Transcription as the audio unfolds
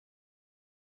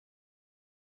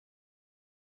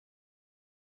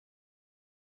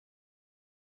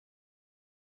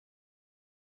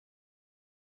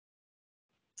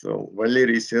So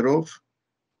Valeriy Serov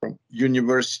from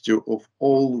University of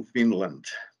Oulu, Finland.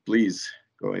 Please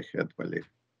go ahead, Valeriy.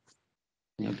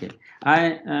 Okay,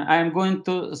 I am going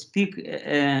to speak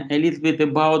a little bit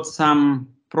about some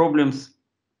problems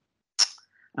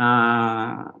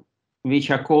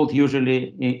which are called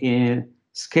usually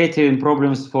scattering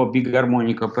problems for big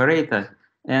harmonic operator.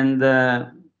 And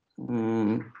the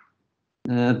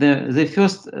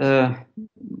first,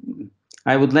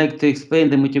 I would like to explain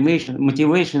the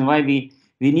motivation why we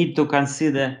need to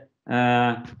consider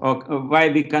or why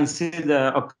we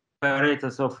consider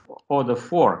operators of order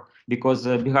 4, because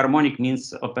biharmonic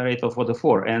means operator of order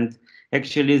 4, and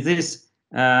actually these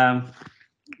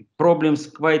problems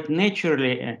quite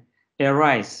naturally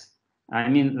arise. I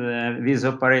mean, these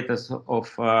operators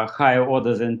of higher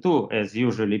order than 2, as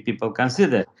usually people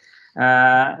consider,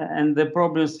 and the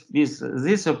problems with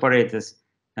these operators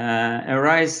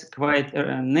arise quite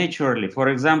naturally. For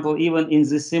example, even in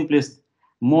the simplest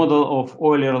model of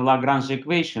Euler-Lagrange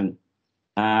equation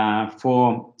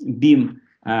for beam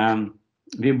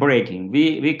vibrating,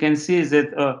 we can see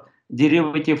that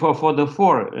derivative of order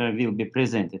 4 will be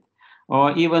presented,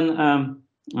 or even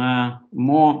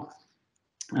more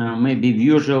maybe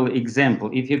visual example.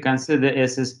 If you consider a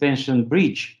suspension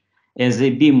bridge as a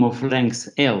beam of length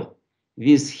L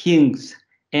with hinged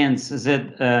ends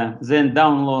that then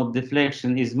downward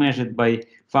deflection is measured by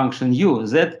function u,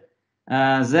 that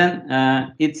then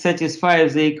it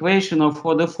satisfies the equation of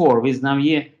order 4 with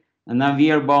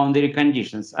Navier boundary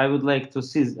conditions. I would like to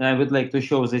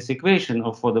show this equation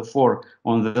of order 4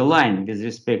 on the line with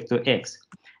respect to x.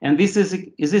 And this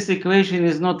equation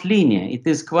is not linear; it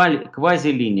is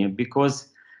quasi-linear, because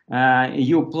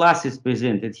u plus is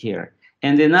presented here.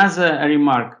 And another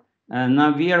remark: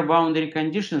 Navier boundary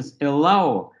conditions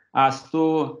allow us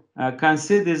to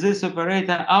consider this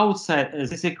operator outside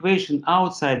this equation,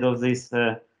 outside of this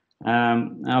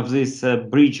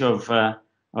bridge of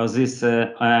this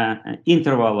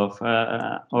interval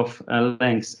of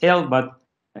length L, but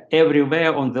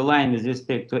everywhere on the line with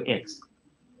respect to x.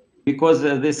 Because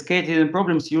the scattering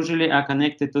problems usually are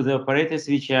connected to the operators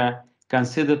which are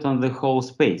considered on the whole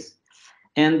space.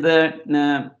 And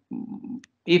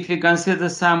if we consider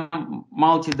some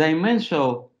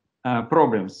multidimensional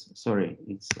problems, sorry,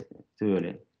 it's too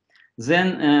early,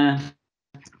 then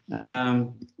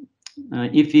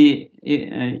if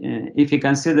we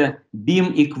consider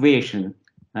beam equation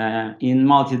in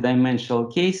multidimensional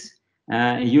case,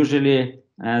 usually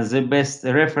the best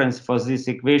reference for this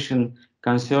equation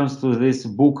concerns to this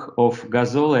book of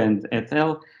Gazzola and et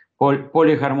al.,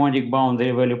 polyharmonic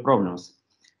boundary value problems.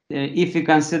 If we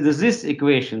consider this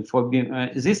equation for beam,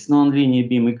 this nonlinear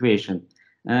beam equation,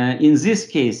 in this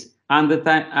case, under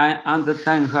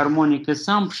time harmonic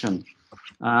assumption,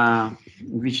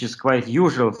 which is quite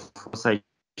usual for such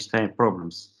type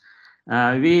problems,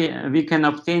 we can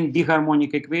obtain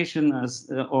biharmonic equation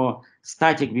or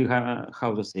static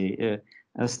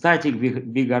static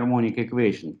biharmonic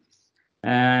equation.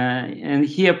 And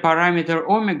here parameter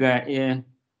omega,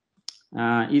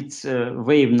 it's a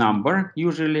wave number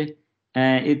usually.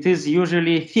 It is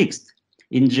usually fixed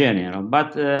in general,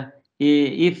 but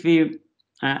if we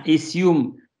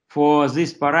assume for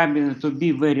this parameter to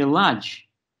be very large,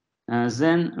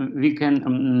 then we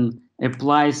can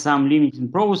apply some limiting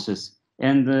process,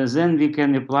 and then we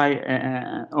can apply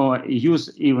or use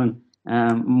even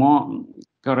more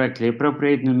correctly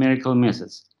appropriate numerical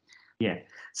methods. Yeah.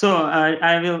 So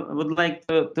I would like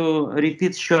to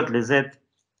repeat shortly that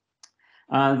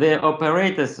the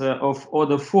operators of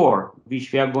order 4,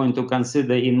 which we are going to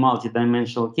consider in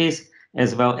multidimensional case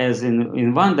as well as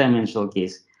in one-dimensional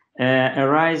case,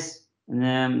 arise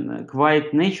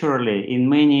quite naturally in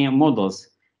many models,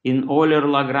 in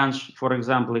Euler-Lagrange, for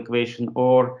example, equation,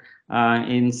 or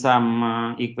in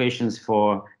some equations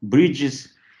for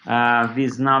bridges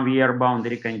with Navier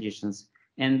boundary conditions.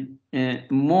 And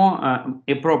more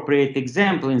appropriate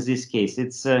example in this case,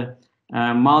 it's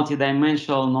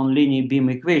multidimensional nonlinear beam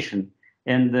equation.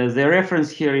 And the reference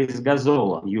here is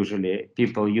Gazzola. Usually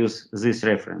people use this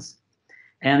reference.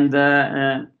 And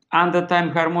under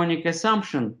time harmonic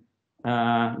assumption,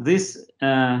 this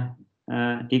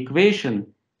equation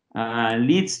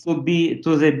leads to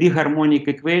the biharmonic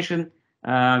equation,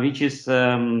 which is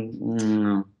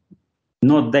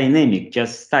not dynamic,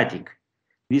 just static,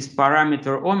 with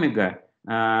parameter omega,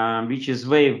 which is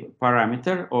wave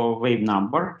parameter or wave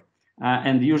number,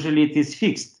 and usually it is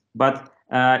fixed. But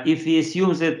if we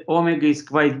assume that omega is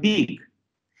quite big,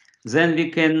 then we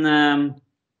can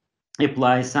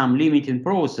apply some limiting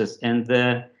process, and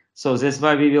so that's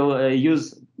why we will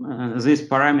use this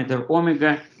parameter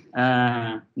omega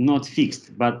not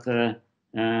fixed, but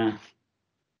and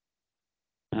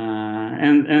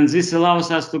this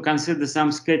allows us to consider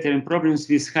some scattering problems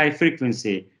with high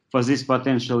frequency for this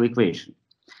potential equation.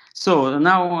 So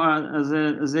now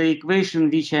the equation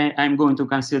which I'm going to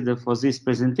consider for this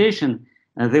presentation,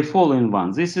 the following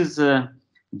one. This is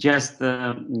just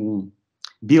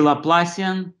B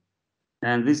Laplacian,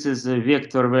 and this is a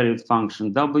vector valued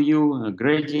function W, a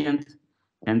gradient,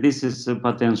 and this is a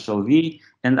potential V.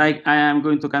 And I am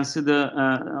going to consider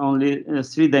only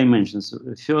 3 dimensions,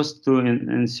 first, 2,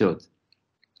 and third.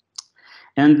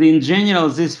 And in general,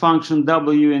 this function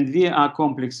W and V are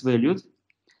complex valued,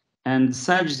 and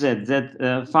such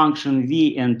that function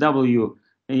V and W,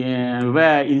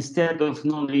 where instead of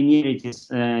non-linearities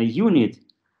unit,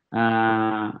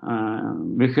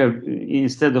 we have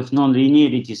instead of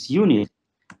non-linearities unit,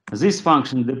 this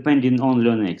function depending only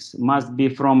on x must be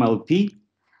from LP,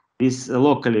 with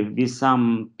locally with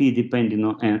some p depending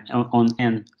on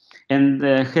n, and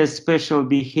has special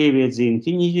behavior at the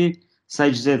infinity,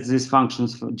 such that this function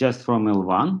is just from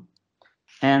L1.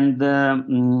 And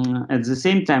at the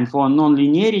same time, for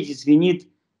non-linearities, we need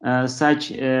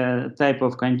such type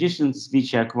of conditions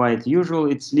which are quite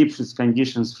usual. It's Lipschitz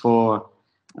conditions for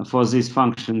this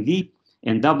function V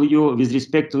and W with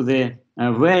respect to the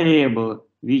variable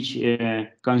which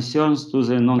concerns to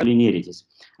the non-linearities.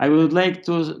 I would like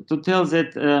to tell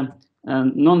that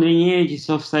non-linearities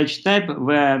of such type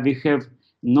where we have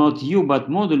not U but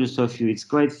modulus of U, it's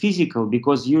quite physical,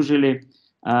 because usually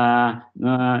in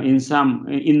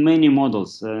many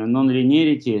models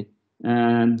non-linearity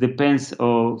depends,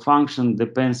 or function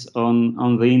depends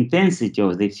on the intensity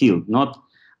of the field, not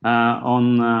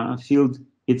on field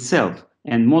itself,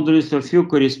 and modulus of U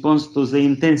corresponds to the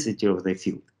intensity of the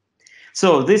field.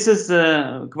 So this is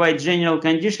a quite general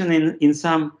condition. In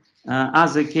some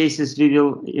other cases we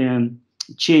will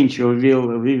change, or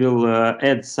we will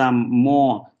add some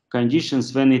more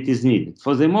conditions when it is needed.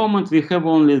 For the moment we have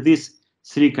only these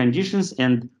 3 conditions,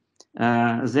 and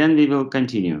then we will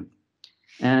continue.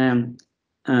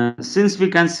 Since we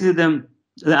consider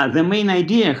the main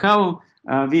idea how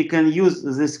we can use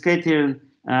the scattering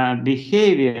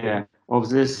behavior of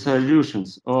the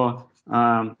solutions, or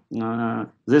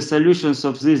the solutions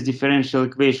of this differential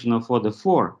equation of order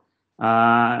 4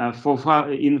 for far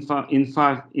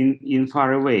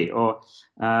away, or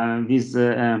with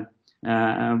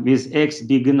x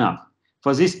big enough.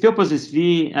 For these purposes,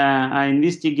 we are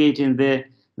investigating the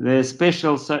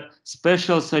special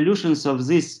solutions of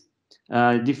this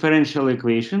differential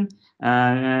equation,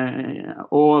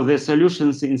 or the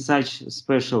solutions in such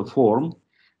special form,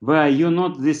 where you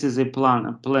note this is a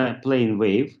plane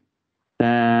wave,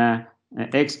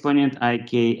 exponent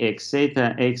ik x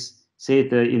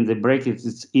theta in the brackets,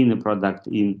 it's inner product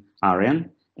in Rn,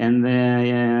 and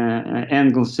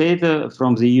angle theta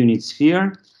from the unit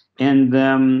sphere, and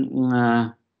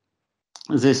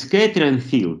the scattering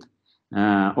field,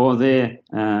 or the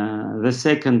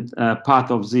second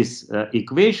part of this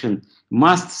equation,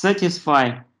 must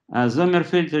satisfy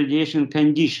Sommerfeld radiation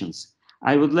conditions.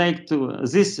 I would like to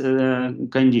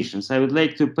conditions. I would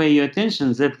like to pay your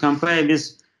attention that compare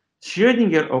with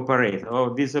Schrödinger operator,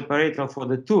 or this operator for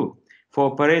the 2.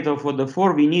 For operator for the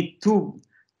 4, we need two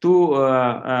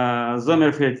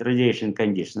Sommerfeld radiation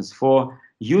conditions for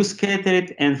U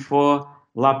scattered and for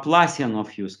Laplacian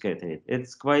of U scattered.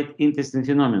 It's quite interesting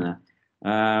phenomena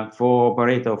for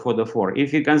operator for the 4.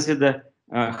 If you consider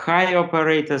high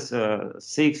operators,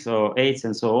 6 or 8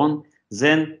 and so on,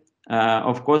 then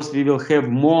of course we will have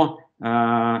more,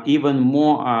 even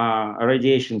more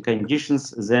radiation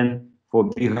conditions than for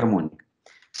biharmonic.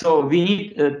 So we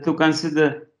need to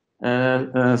consider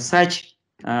such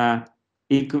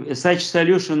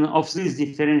solution of this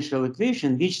differential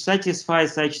equation which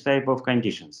satisfies such type of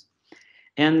conditions.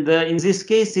 And in this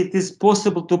case, it is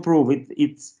possible to prove it.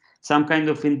 It's some kind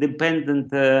of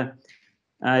independent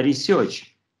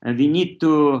research. And we need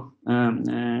to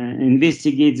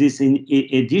investigate this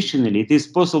additionally. It is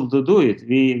possible to do it.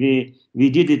 We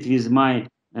did it with my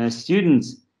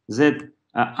students, that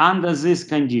under these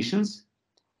conditions,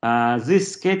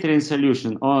 this scattering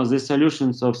solution, or the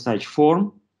solutions of such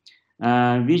form,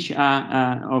 which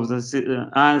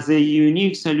are the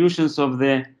unique solutions of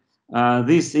the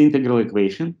this integral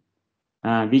equation,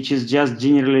 which is just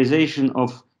generalization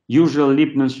of usual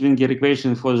Lippmann-Schwinger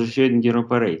equation for the Schrödinger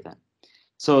operator.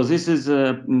 So this is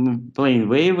a plane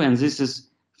wave, and this is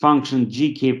function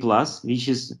gk plus, which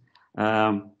is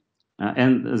and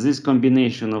this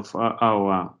combination of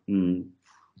our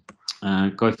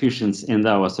coefficients and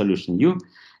our solution u,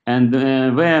 and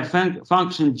where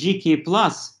function gk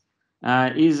plus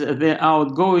is the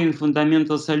outgoing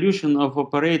fundamental solution of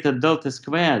operator delta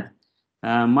squared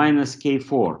minus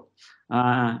k4.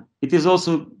 It is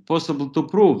also possible to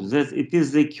prove that it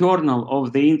is the kernel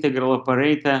of the integral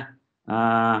operator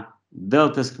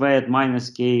delta squared minus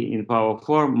k in power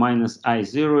 4 minus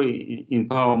I0 in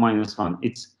power minus 1.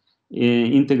 It's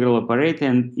integral operator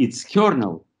and its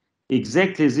kernel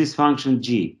exactly this function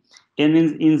g. And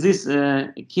in this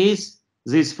case,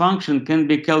 this function can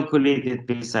be calculated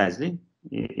precisely.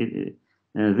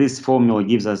 This formula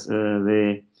gives us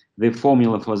the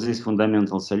formula for this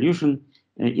fundamental solution.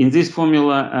 In this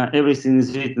formula, everything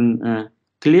is written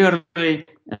clearly.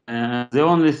 The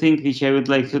only thing which I would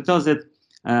like to tell is that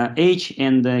h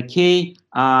and k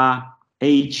are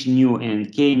h nu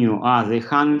and k nu are the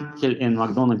Hankel and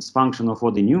McDonald's function of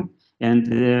order nu, and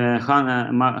the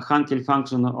Hankel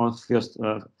function of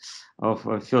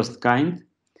first kind,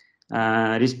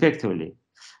 respectively.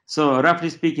 So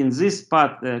roughly speaking, this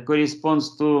part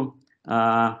corresponds to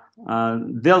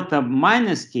delta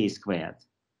minus k squared,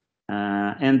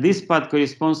 and this part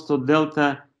corresponds to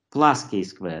delta plus k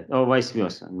squared, or vice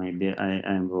versa. Maybe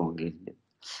I'm wrong a bit.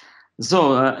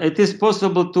 So it is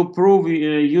possible to prove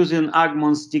using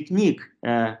Agmon's technique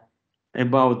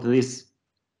about this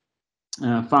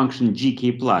function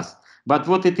gk plus. But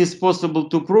what it is possible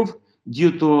to prove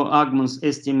due to Agmon's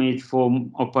estimate for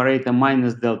operator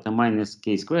minus delta minus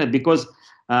k squared, because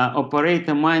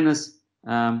operator minus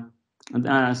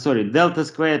delta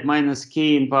squared minus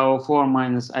k in power 4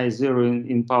 minus I0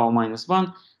 in power minus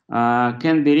 1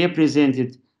 can be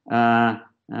represented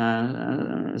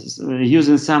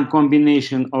using some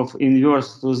combination of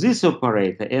inverse to this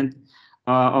operator and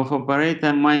of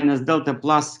operator minus delta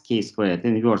plus k squared,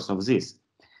 inverse of this.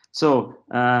 So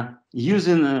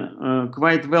using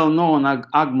quite well-known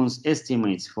Agmon's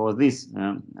estimates for this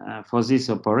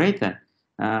operator,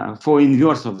 for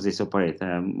inverse of this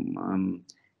operator,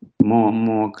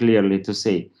 more clearly to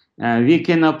say, we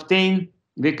can obtain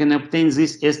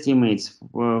these estimates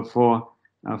for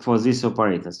these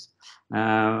operators,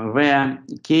 where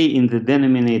k in the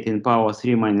denominator in power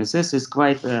 3 minus s is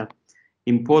quite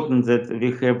important that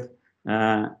we have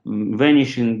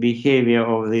vanishing behavior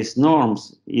of these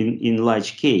norms in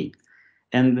large k.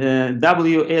 And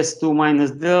ws2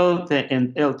 minus delta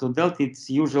and L2 delta, it's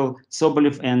usual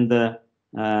Sobolev and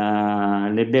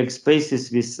Lebesgue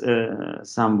spaces with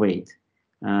some weight,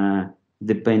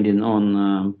 depending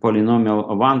on polynomial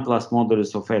of 1 plus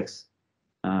modulus of x,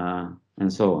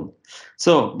 and so on.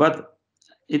 So, but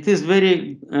it is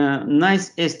very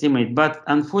nice estimate, but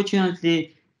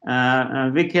unfortunately,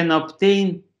 we can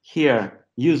obtain here,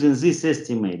 using this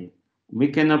estimate, we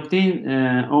can obtain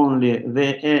only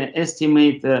the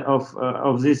estimate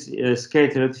of this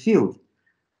scattered field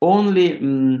only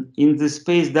in the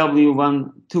space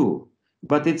W1, 2.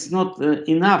 But it's not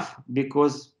enough,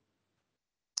 because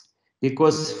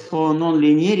for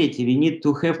nonlinearity, we need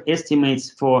to have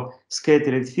estimates for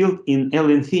scattered field in L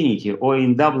infinity or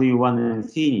in W1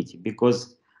 infinity,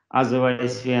 because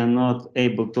otherwise we are not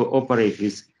able to operate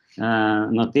with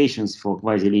notations for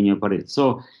quasi-linear operators.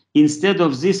 So instead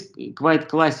of this quite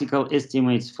classical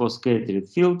estimates for scattered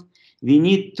field, we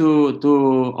need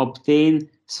to obtain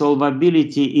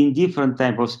solvability in different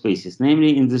type of spaces,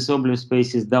 namely in the Sobolev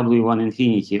spaces W1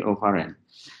 infinity of Rn.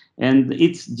 And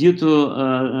it's due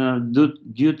to the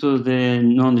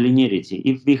nonlinearity.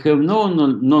 If we have no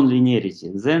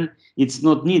nonlinearity, then it's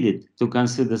not needed to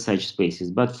consider such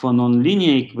spaces. But for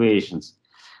nonlinear equations,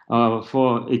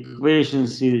 for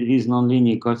equations with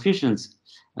nonlinear coefficients,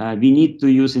 we need to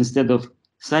use, instead of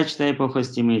such type of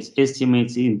estimates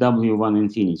in W1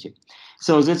 infinity.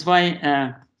 So that's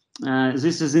why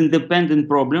this is an independent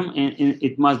problem, and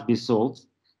it must be solved.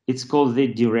 It's called the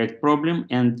direct problem,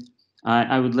 and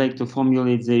I would like to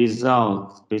formulate the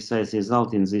result, precise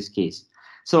result in this case.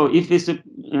 So if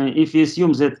we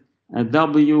assume that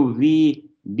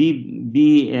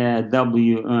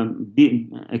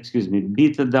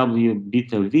beta W,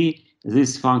 beta V,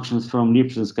 these functions from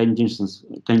Lipschitz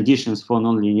conditions for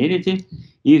nonlinearity,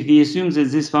 if we assume that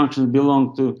these functions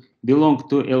belong to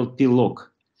LP log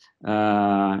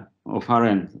of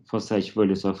Rn for such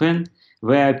values of n,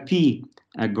 where P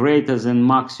greater than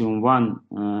maximum 1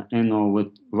 n over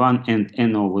 1 and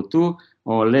n over 2,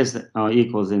 or less or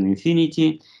equal than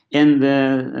infinity, and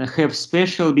have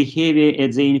special behavior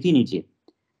at the infinity,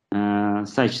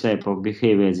 such type of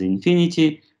behavior at the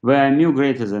infinity, where mu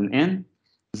greater than n,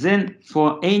 then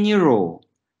for any row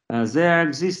there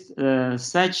exists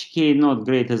such k not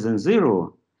greater than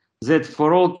 0, that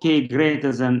for all k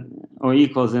greater than or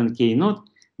equal than k naught,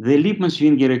 the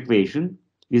Lippmann-Schwinger equation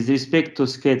with respect to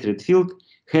scattered field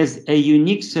has a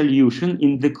unique solution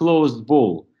in the closed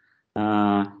ball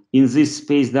in this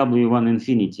space W1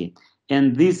 infinity.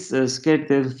 and these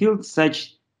scattered fields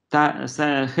have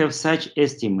such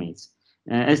estimates.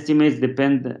 Estimates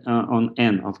depend on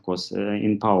n, of course,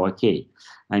 in power k.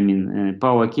 I mean,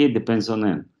 power k depends on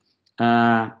n.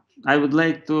 I would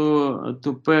like to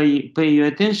pay your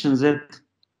attention that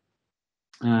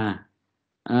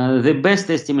the best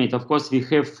estimate, of course, we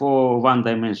have for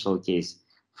one-dimensional case.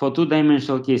 For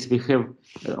two-dimensional case, we have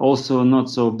also not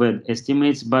so bad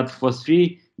estimates, but for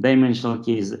three-dimensional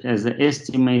case, the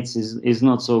estimates is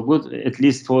not so good, at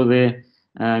least for the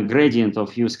gradient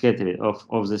of U scattered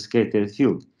of the scattered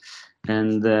field.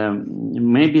 And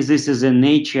maybe this is the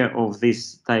nature of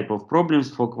this type of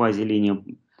problems for quasi-linear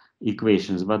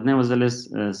equations, but nevertheless,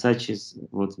 such is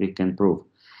what we can prove.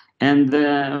 And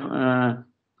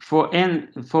for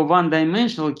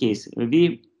one-dimensional case,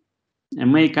 we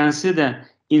may consider,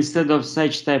 instead of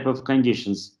such type of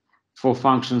conditions for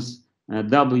functions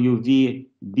w, v,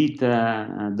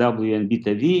 beta w, and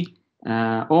beta v,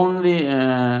 only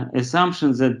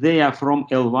assumptions that they are from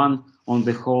L1 on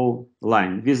the whole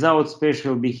line, without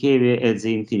special behavior at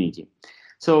the infinity.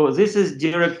 So this is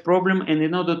direct problem, and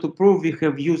in order to prove, we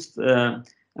have used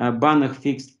Banach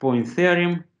fixed point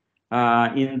theorem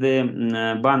in the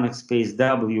Banach space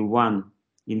W1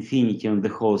 infinity on the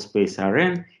whole space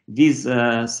Rn with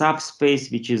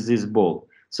subspace, which is this ball.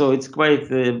 So it's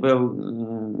quite a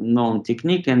well-known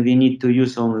technique, and we need to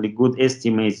use only good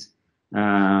estimates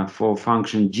for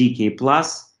function gk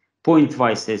plus,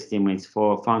 pointwise estimates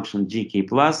for function gk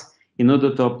plus, in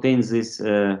order to obtain this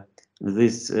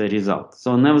result.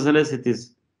 So nevertheless, it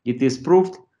is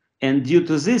proved, and due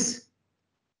to this,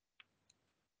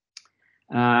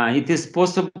 it is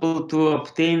possible to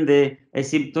obtain the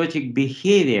asymptotic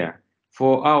behavior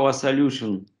for our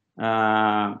solution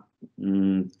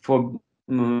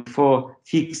for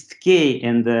fixed k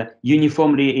and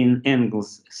uniformly in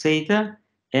angles theta,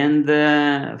 and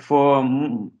for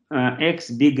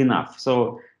x big enough.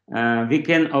 So we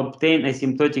can obtain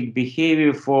asymptotic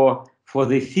behavior for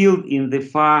the field in the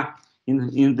far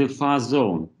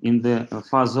zone,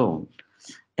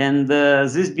 and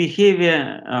this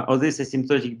behavior or this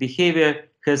asymptotic behavior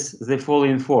has the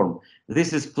following form.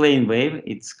 This is plane wave,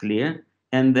 it's clear,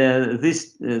 and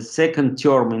this second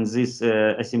term in this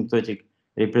asymptotic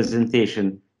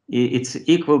representation, it's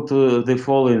equal to the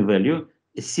following value.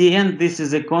 Cn, this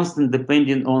is a constant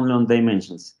depending only on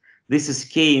dimensions. This is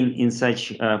k in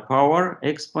such power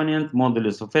exponent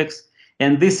modulus of x,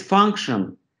 and this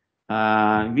function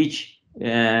which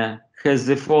has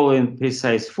the following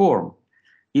precise form.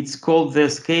 It's called the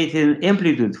scattering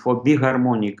amplitude for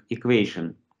biharmonic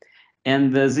equation,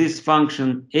 and this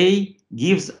function a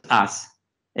gives us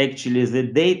actually the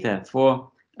data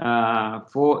for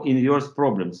inverse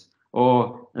problems,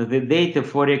 or the data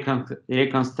for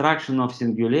reconstruction of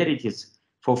singularities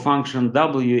for function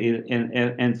w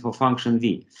and for function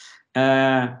v.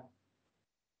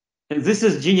 This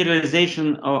is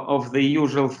generalization of the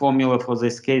usual formula for the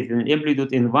scattering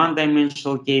amplitude in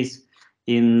one-dimensional case,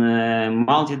 in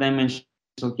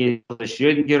multi-dimensional case, for the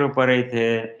Schrödinger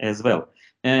operator as well.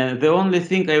 The only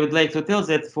thing I would like to tell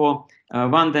that for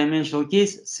one-dimensional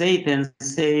case, theta and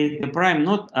theta prime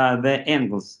not the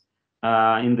angles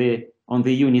on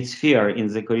the unit sphere in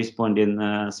the corresponding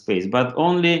space, but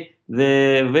only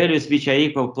the values which are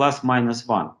equal plus minus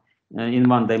 1 in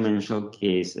one-dimensional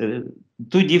case.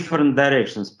 Two different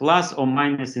directions, plus or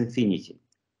minus infinity,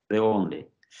 the only.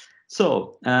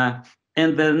 So,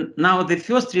 and then now the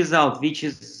first result, which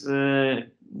is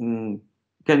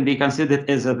can be considered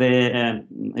as the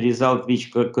result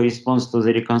which corresponds to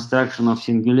the reconstruction of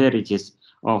singularities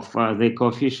of the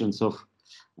coefficients of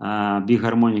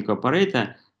biharmonic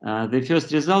operator. The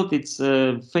first result, it's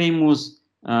a famous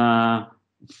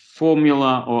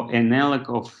formula or analog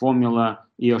of formula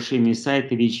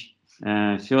Yoshimi-Saito, which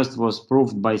first was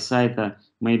proved by Saito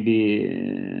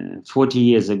maybe 40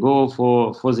 years ago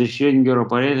for the Schrödinger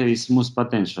operator with smooth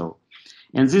potential.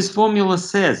 And this formula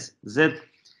says that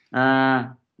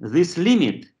this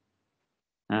limit,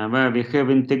 where we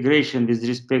have integration with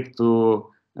respect to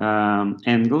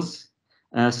angles,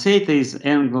 theta is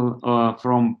angle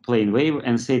from plane wave,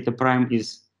 and theta prime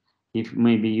is, if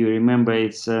maybe you remember,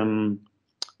 it's the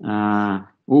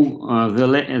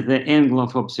angle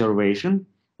of observation.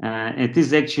 It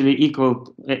is actually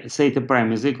equal, theta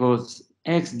prime is equal to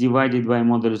x divided by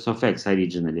modulus of x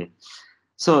originally.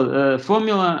 So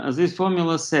this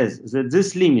formula says that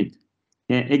this limit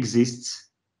exists,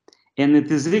 and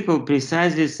it is equal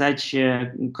precisely such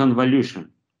a convolution.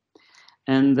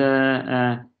 And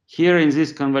here in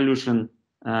this convolution,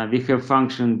 we have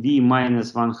function v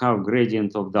minus 1/2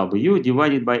 gradient of w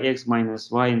divided by x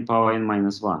minus y in power n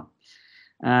minus 1.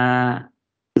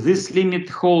 this limit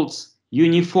holds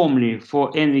uniformly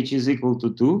for n which is equal to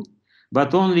 2,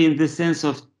 but only in the sense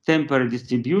of temporal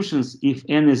distributions if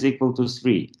n is equal to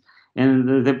 3.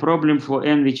 And the problem for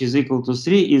n which is equal to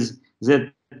 3 is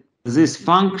that this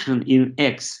function in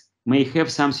x may have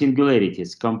some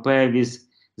singularities. Compare with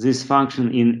this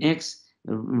function in x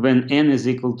when n is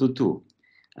equal to 2.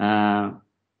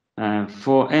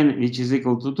 For n which is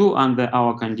equal to 2, under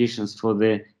our conditions for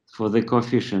the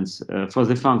coefficients, for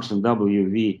the function w,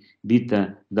 v,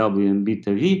 beta w, and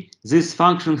beta v, this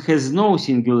function has no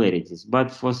singularities.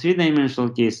 But for three-dimensional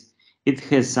case, it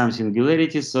has some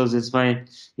singularities, so that's why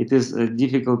it is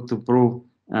difficult to prove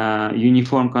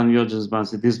uniform convergence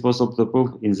bonds. It is possible to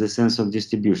prove in the sense of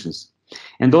distributions.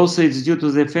 And also it's due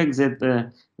to the fact that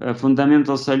a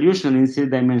fundamental solution in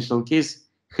three-dimensional case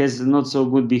has not so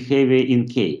good behavior in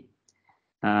K.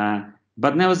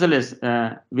 But nevertheless,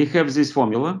 we have this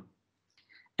formula,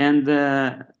 and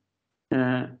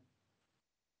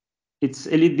it's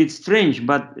a little bit strange,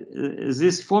 but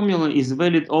this formula is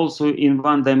valid also in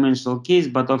one-dimensional case.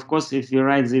 But of course, if you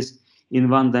write this in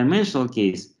one-dimensional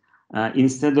case,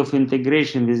 instead of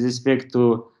integration with respect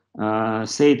to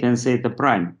theta and theta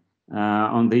prime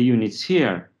on the unit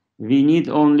sphere, we need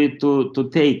only to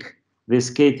take the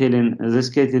scattering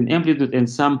amplitude and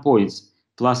some points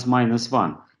plus minus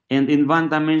 1. And in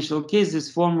one-dimensional case,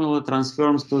 this formula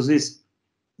transforms to this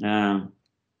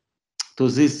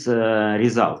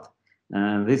result.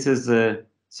 This is,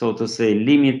 so to say,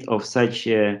 limit of such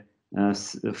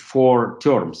 4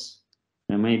 terms.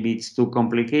 Maybe it's too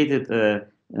complicated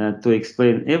to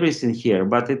explain everything here,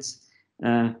 but it's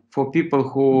for people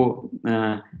who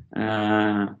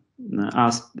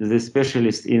ask the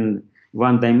specialist in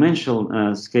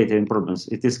one-dimensional scattering problems.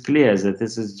 It is clear that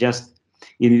this is just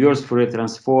inverse Fourier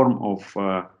transform of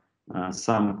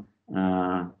some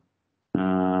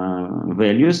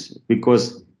values,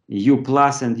 because u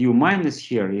plus and u minus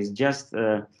here is just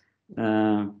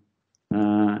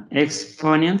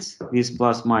exponents with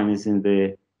plus minus in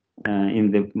the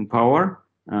power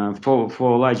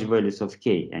for large values of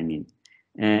k, I mean,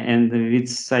 and with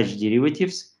such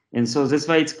derivatives. And so that's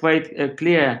why it's quite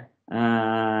clear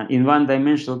in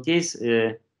one-dimensional case.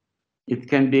 It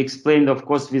can be explained, of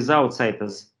course, without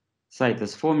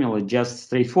Saita's formula, just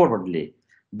straightforwardly.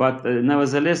 But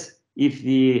nevertheless, if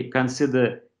we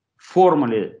consider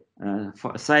formally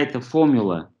Saita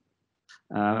formula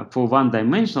for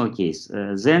one-dimensional case,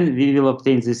 then we will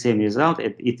obtain the same result.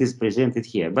 It is presented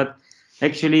here. But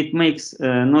actually, it makes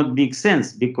not big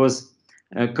sense, because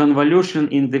convolution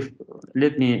in the,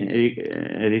 let me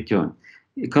return,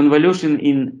 convolution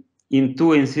in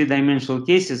 2 and 3-dimensional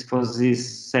cases for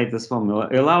this Saita's formula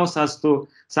allows us to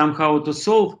somehow to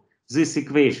solve this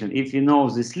equation. If we know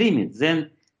this limit, then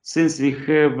since we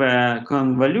have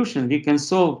convolution, we can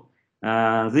solve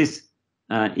this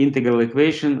integral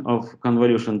equation of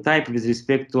convolution type with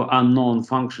respect to unknown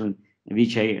function,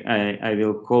 which I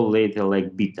will call later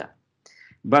like beta.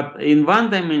 But in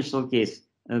one-dimensional case,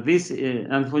 this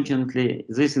unfortunately,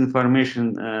 this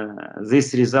information,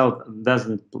 this result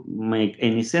doesn't make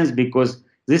any sense, because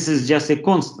this is just a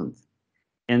constant,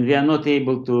 and we are not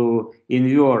able to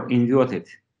invert it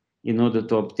in order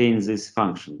to obtain this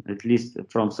function. At least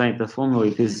from Saita's formula,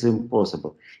 it is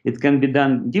impossible. It can be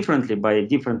done differently by a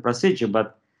different procedure,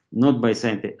 but not by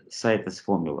Saita's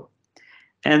formula.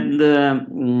 And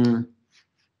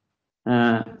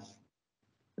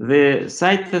the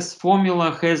Saita's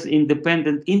formula has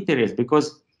independent interest,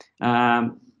 because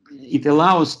it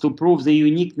allows to prove the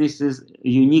uniqueness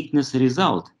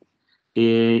result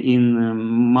in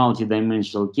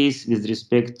multi-dimensional case with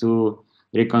respect to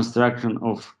reconstruction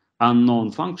of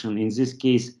unknown function. In this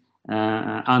case,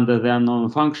 under the unknown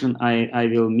function, I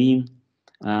will mean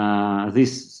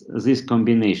this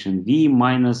combination, v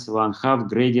minus 1/2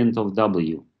 gradient of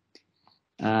w.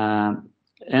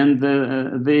 And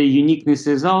the uniqueness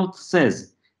result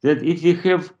says that if we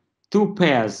have 2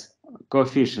 pairs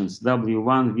coefficients,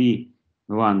 w1,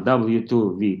 v1, w2,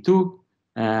 v2,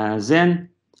 then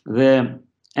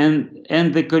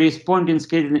the corresponding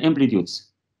scattering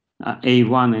amplitudes,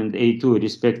 a1 and a2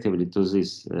 respectively to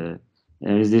this,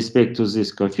 with respect to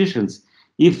these coefficients,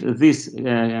 if these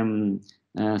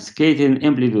scattering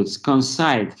amplitudes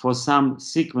coincide for some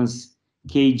sequence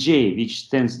kj which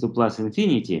tends to plus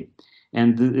infinity,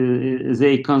 and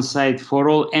they coincide for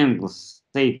all angles,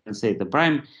 theta and theta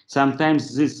prime,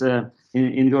 sometimes this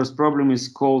inverse problem is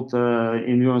called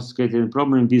inverse scattering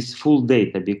problem with full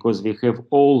data, because we have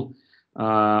all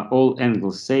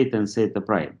angles, theta and theta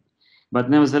prime. But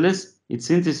nevertheless, it's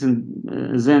interesting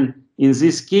then in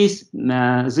this case,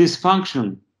 this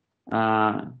function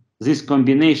this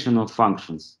combination of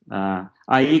functions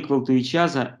are equal to each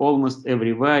other almost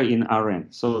everywhere in Rn.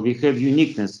 So we have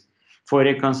uniqueness for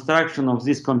reconstruction of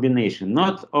this combination,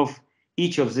 not of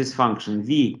each of these functions,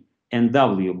 v and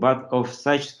w, but of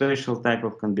such special type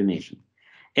of combination.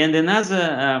 And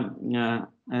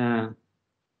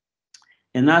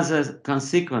another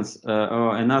consequence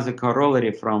or another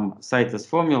corollary from Saita's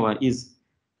formula is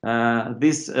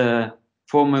this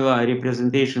formula,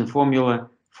 representation formula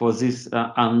for this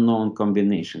unknown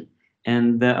combination.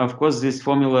 And of course, this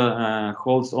formula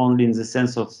holds only in the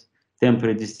sense of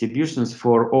temporary distributions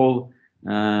for all,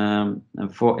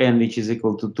 for n which is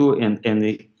equal to 2 and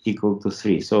n equal to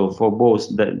 3. So for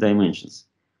both dimensions.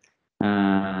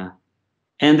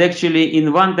 And actually,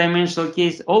 in one-dimensional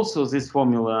case, also this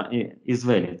formula is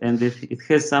valid, and it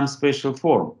has some special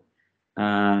form.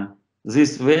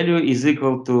 This value is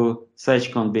equal to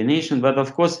such combination, but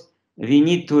of course, we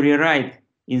need to rewrite,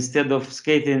 instead of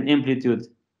scattering amplitude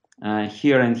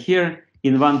here and here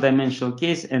in one-dimensional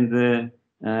case, and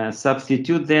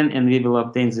substitute then, and we will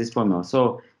obtain this formula.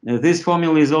 So this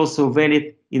formula is also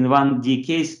valid in 1D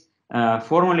case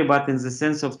formally, but in the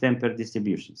sense of tempered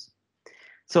distributions.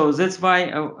 So that's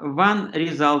why one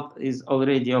result is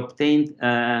already obtained,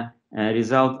 a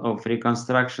result of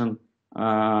reconstruction,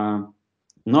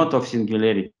 not of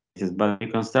singularities, but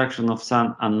reconstruction of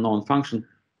some unknown function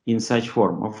in such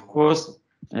form. Of course,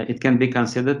 it can be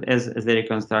considered as the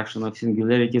reconstruction of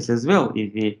singularities as well,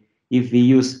 if we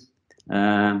use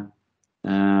the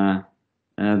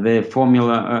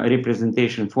formula,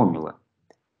 representation formula.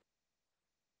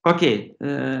 Okay.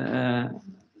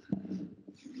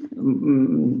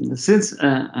 Since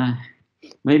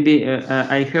maybe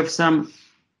I have some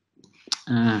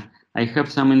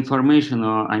information,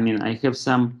 or I mean I have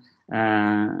some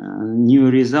new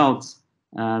results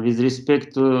with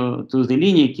respect to the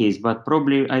linear case, but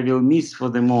probably I will miss for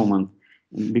the moment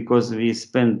because we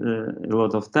spent a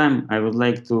lot of time. I would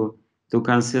like to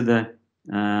consider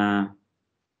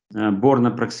Born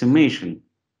approximation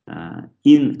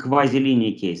in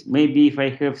quasi-linear case. Maybe if I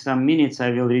have some minutes, I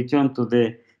will return to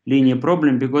the linear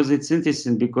problem, because it's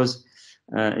interesting, because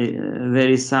there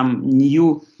is some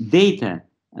new data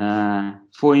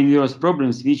for inverse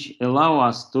problems which allow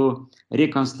us to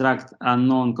reconstruct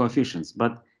unknown coefficients.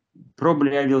 But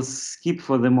probably I will skip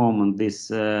for the moment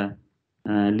this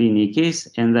linear case,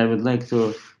 and I would like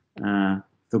to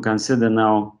consider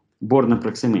now Born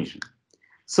approximation.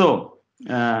 So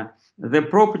the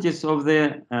properties of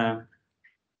the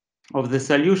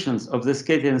solutions, of the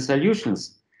scattering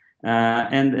solutions,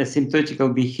 and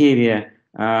asymptotical behavior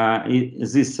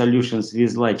these solutions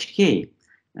with large k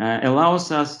allow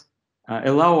us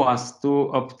to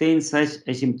obtain such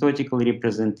asymptotical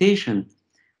representation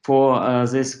for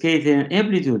the scattering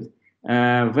amplitude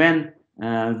when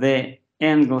the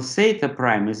angle theta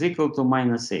prime is equal to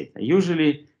minus theta.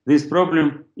 Usually this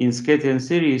problem in scattering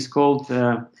theory is called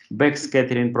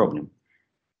backscattering problem.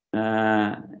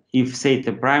 If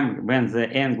theta prime, when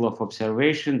the angle of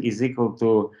observation is equal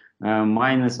to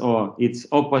minus, or it's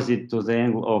opposite to the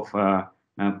angle of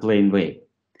plane wave.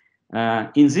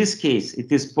 In this case,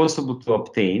 it is possible to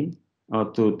obtain, or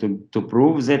to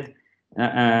prove that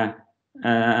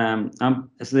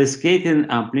the scattering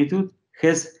amplitude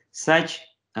has such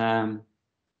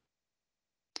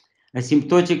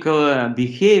asymptotical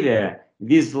behavior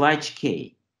with large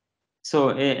k. So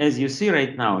as you see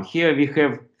right now, here we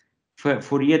have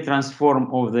Fourier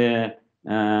transform of the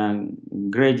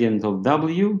gradient of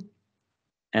W,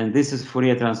 and this is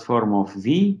Fourier transform of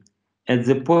V at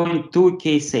the point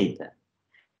 2k theta.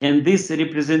 And this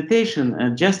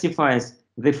representation justifies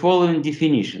the following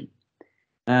definition.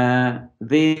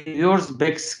 The inverse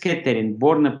backscattering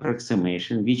Born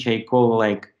approximation, which I call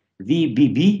like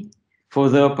VBB for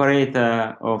the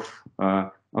operator of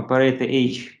operator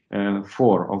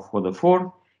H4 for the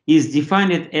 4, is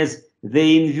defined as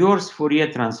the inverse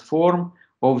Fourier transform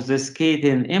of the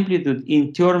scattering amplitude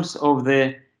in terms of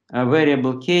the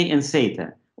variable k and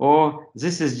theta, or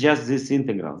this is just this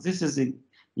integral. This is the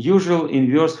usual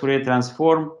inverse Fourier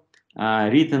transform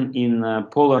written in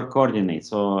polar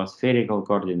coordinates or spherical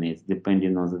coordinates,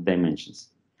 depending on the dimensions.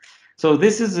 So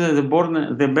this is the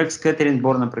backscattering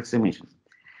Born approximation,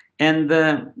 and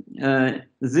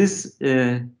this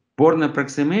Born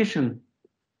approximation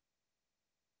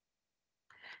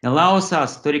allows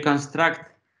us to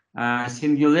reconstruct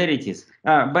singularities.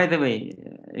 By the way,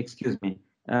 excuse me,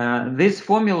 this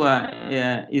formula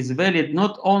is valid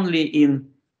not only in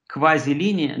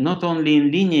quasi-linear, not only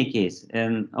in linear case,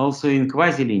 and also in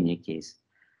quasi-linear case.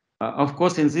 Of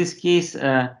course, in this case,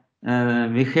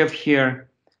 we have here,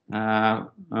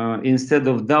 instead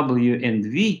of W and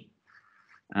V,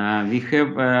 we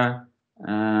have a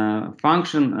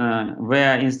function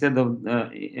where instead of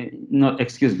no,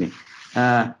 excuse me,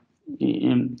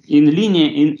 in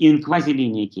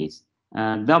quasi-linear case,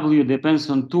 W depends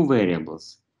on two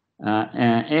variables,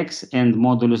 x and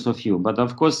modulus of u. But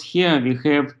of course, here we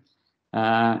have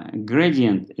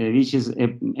gradient which is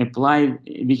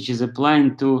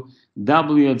applying to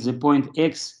W at the point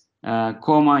x,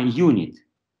 comma unit,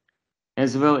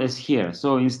 as well as here.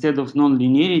 So instead of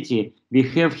non-linearity, we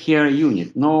have here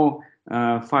unit, no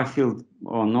far field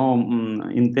or no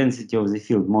intensity of the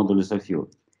field, modulus of u.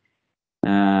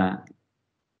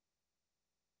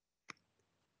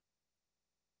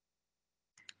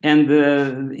 And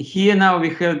here now we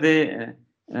have the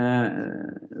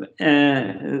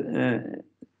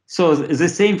so the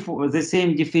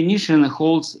same definition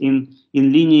holds in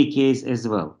linear case as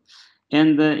well.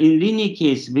 And in linear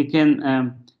case we can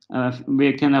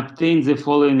obtain the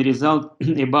following result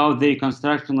about the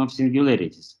reconstruction of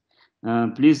singularities.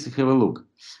 Please have a look.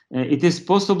 It is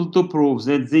possible to prove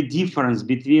that the difference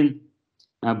between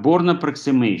Born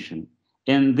approximation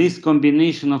and this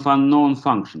combination of unknown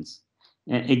functions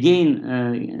again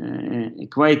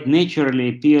quite naturally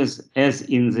appears as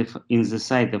in the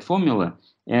Saito formula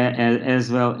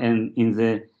as well, and in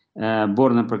the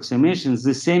Born approximations,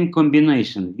 the same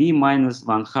combination v minus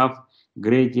 1/2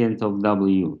 gradient of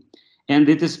W. And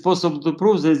it is possible to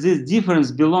prove that this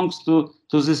difference belongs to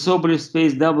the Sobolev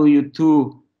space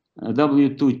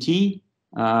W2T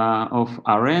of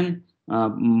Rn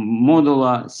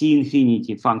modular C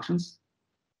infinity functions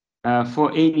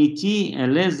for any t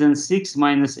less than 6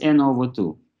 minus n over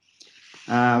 2.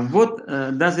 What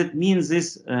does it mean,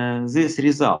 this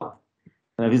result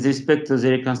with respect to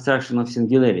the reconstruction of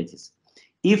singularities?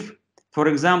 If, for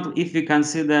example, if we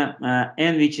consider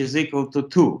n which is equal to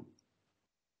 2,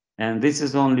 and this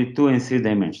is only 2 in 3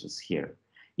 dimensions here.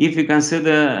 If we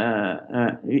consider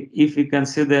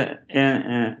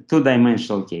a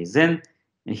two-dimensional case, then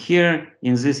here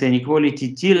in this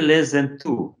inequality t less than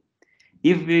 2.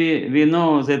 If we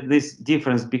know that this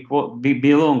difference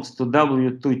belongs to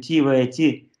W2T where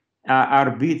T are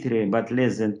arbitrary but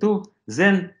less than 2,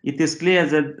 then it is clear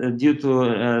that due to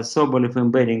Sobolev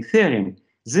embedding theorem,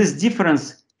 this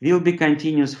difference will be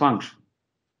continuous function.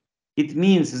 It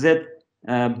means that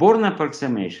Born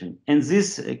approximation and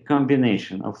this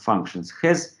combination of functions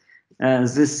has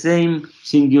the same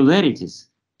singularities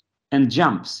and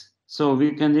jumps. So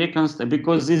we can reconstruct,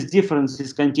 because this difference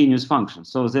is continuous function.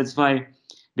 So that's why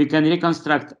we can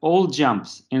reconstruct all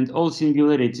jumps and all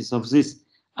singularities of this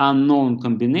unknown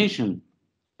combination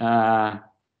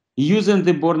using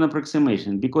the Born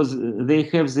approximation, because they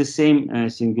have the same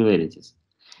singularities.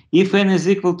 If n is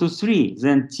equal to 3,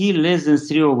 then t less than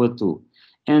 3 over 2.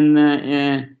 And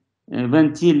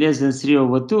when t less than 3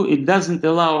 over 2, it doesn't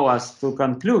allow us to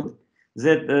conclude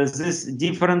that this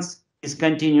difference is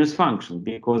continuous function,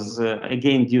 because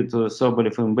again, due to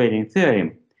Sobolev embedding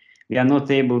theorem, we are not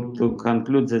able to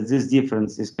conclude that this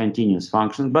difference is continuous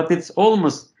function, but it's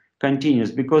almost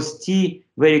continuous because t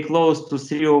very close to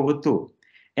 3 over 2.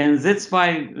 And that's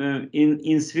why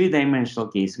in three-dimensional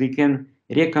case, we can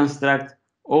reconstruct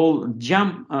all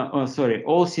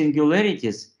all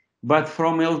singularities, but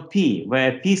from LP,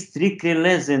 where p strictly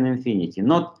less than infinity,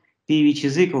 not p which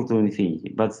is equal to infinity,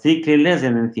 but strictly less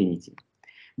than infinity,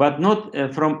 but not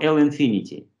from L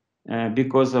infinity,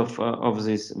 because of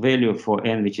this value for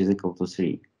n which is equal to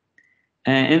 3.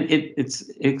 And it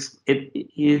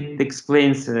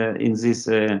explains in this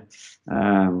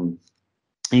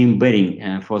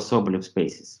embedding for Sobolev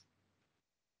spaces.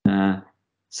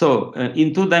 So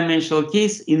in two-dimensional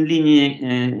case, in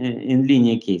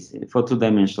linear case, for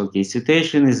two-dimensional case,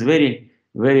 situation is very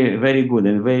good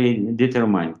and very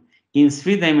determined. In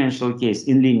three-dimensional case,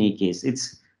 in linear case,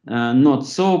 it's not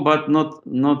so, but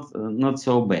not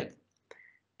so bad.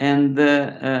 And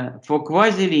for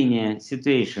quasi-linear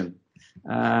situation,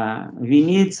 we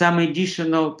need some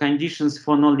additional conditions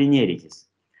for non-linearities.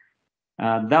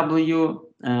 W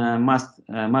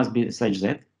must be such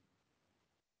that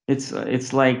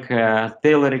it's like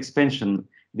Taylor expansion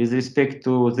with respect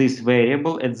to this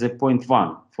variable at the point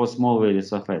 1 for small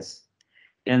values of s.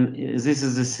 And this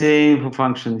is the same for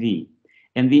function v.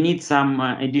 And we need some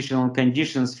additional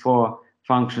conditions for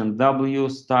function w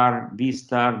star, v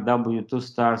star, w2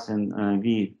 stars, and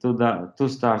v2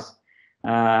 stars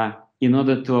in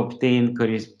order to obtain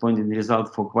corresponding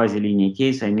result for quasi-linear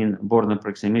case. I mean Born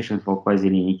approximation for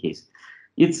quasi-linear case.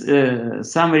 It's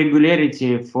some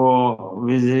regularity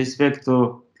with respect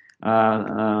to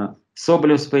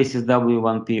Sobolev spaces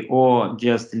W1P or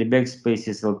just Lebesgue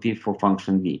spaces LP for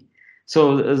function V.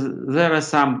 So there are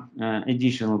some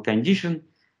additional conditions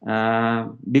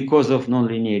because of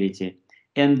nonlinearity.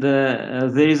 And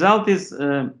the result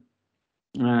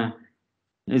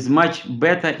is much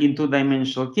better in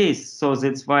two-dimensional case. So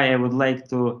that's why I would like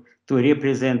to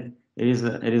represent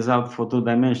a result for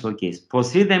two-dimensional case. For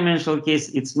three-dimensional case,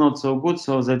 it's not so good.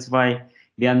 So that's why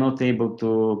we are not able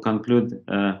to conclude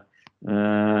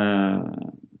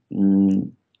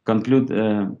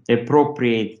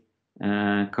appropriate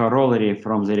corollary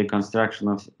from the reconstruction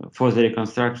of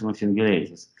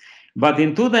singularities. But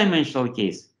in two-dimensional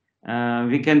case,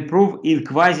 we can prove in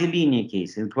quasi-linear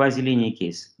case,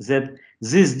 that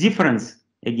this difference,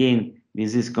 again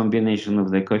with this combination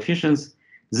of the coefficients,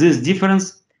 this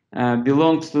difference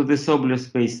belongs to the Sobolev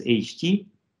space HT,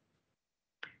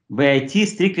 where t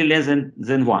strictly less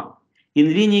than 1.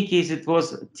 In linear case, it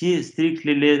was t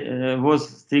strictly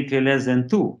less than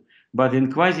 2, but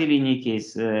in quasi-linear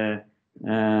case,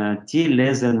 t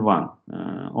less than 1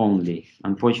 only.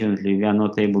 Unfortunately, we are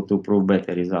not able to prove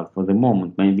better result for the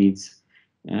moment. Maybe it's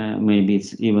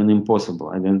even impossible.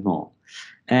 I don't know.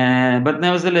 But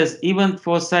nevertheless, even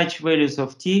for such values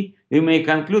of t, we may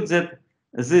conclude that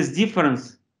this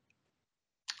difference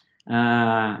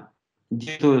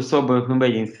due to Sobolev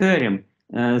embedding theorem,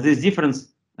 this difference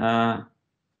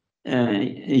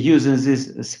using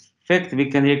this fact, we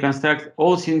can reconstruct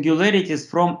all singularities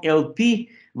from LP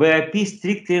where p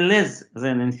strictly less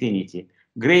than infinity,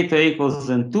 greater or equals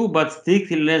than 2, but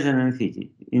strictly less than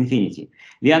infinity.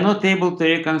 We are not able to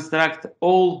reconstruct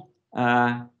all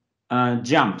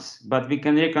jumps, but we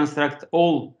can reconstruct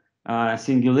all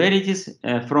singularities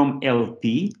from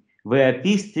LP where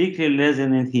p strictly less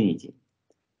than infinity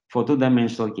for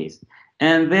two-dimensional case.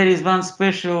 And there is one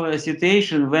special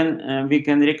situation when we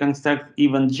can reconstruct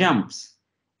even jumps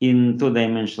in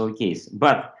two-dimensional case.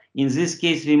 But in this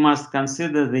case, we must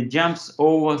consider the jumps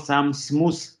over some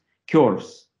smooth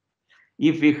curves.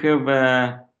 If we have,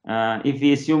 if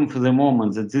we assume for the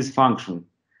moment that this function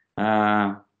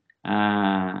has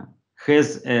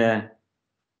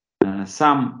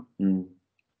some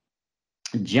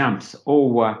jumps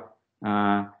over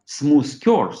smooth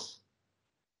curves,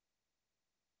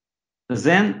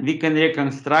 then we can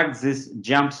reconstruct these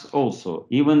jumps also.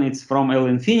 Even it's from L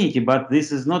infinity, but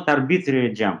this is not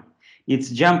arbitrary jump. It's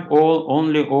jump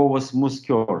only over smooth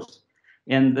curves.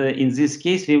 And in this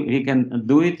case, we can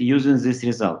do it using this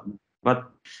result. But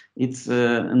it's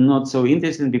not so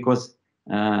interesting because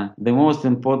the most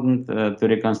important to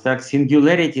reconstruct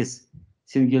singularities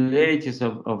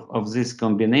of this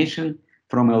combination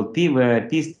from LP where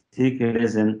p is strictly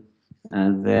less than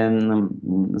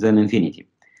infinity.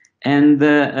 And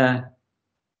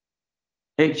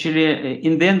actually,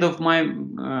 in the end of my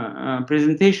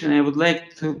presentation, I would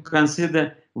like to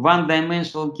consider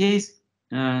one-dimensional case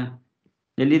a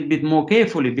little bit more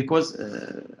carefully, because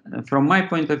from my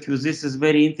point of view, this is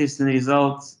very interesting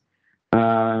results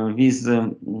with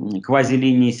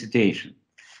quasi-linear situation.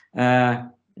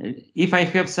 If I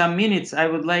have some minutes, I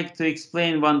would like to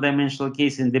explain one-dimensional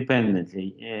case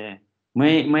independently.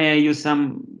 May I use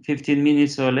some 15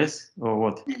 minutes or less, or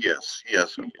what? Yes,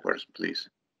 of course, please.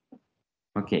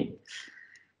 Okay.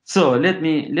 So let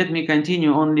me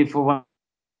continue only for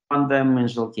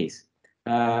one-dimensional case.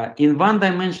 In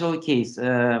one-dimensional case,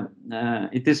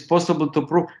 it is possible to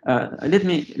prove. Let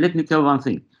me tell one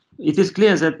thing. It is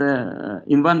clear that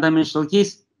in one-dimensional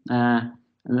case,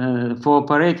 for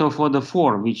operator for the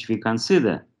 4, which we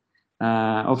consider,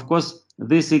 of course,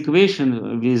 this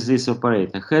equation with this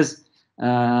operator has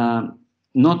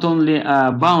not only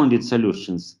bounded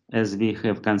solutions as we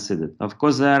have considered. Of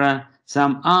course, there are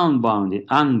some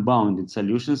unbounded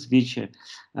solutions which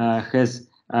has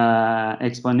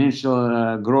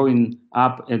exponential growing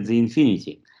up at the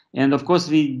infinity. And of course,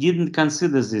 we didn't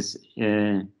consider these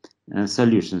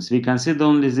solutions. We consider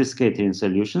only the scattering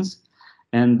solutions.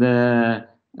 And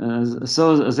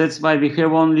so that's why we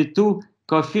have only two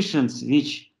coefficients,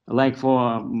 which, like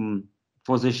for the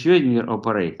Schrödinger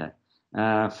operator,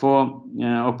 for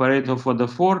operator for the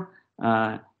 4,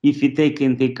 if we take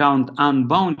into account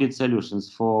unbounded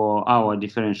solutions for our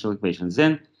differential equations,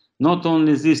 then not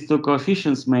only these two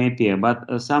coefficients may appear, but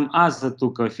some other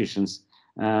two coefficients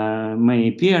may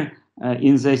appear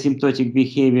in the asymptotic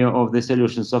behavior of the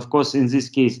solutions. Of course, in this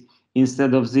case,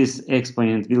 instead of this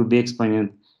exponent will be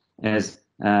exponent as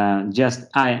just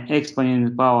I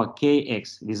exponent power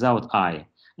kx without I.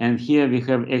 And here we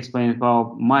have exponent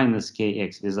power minus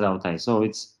kx without I. So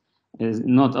it's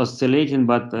not oscillating,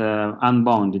 but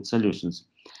unbounded solutions.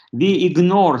 We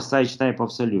ignore such type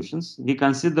of solutions. We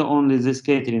consider only the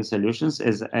scattering solutions,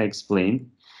 as I explained.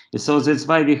 So that's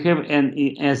why we have, for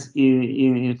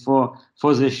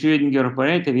the Schrödinger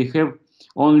operator, we have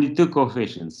only two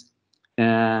coefficients.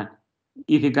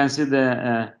 if you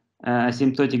consider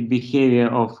asymptotic behavior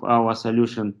of our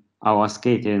solution, our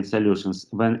scattering solutions,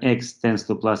 when x tends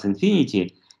to plus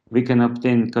infinity, we can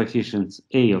obtain coefficients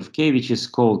a of k, which is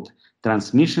called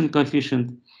transmission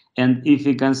coefficient. And if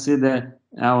we consider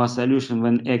our solution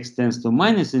when x tends to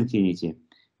minus infinity,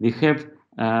 we have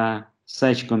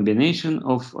such combination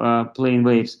of plane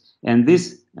waves, and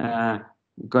this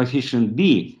coefficient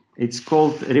b, it's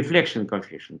called reflection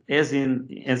coefficient, as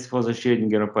for the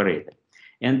Schrödinger operator.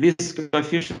 And these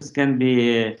coefficients can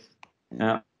be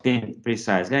obtained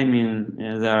precisely. I mean,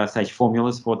 there are such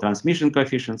formulas for transmission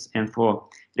coefficients and for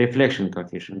reflection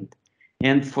coefficient.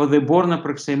 And for the Born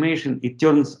approximation, it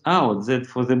turns out that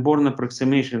for the Born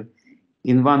approximation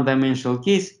in one-dimensional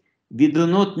case, we do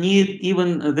not need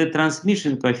even the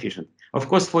transmission coefficient. Of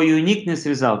course, for uniqueness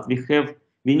result,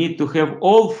 we need to have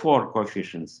all four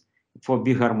coefficients for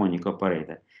biharmonic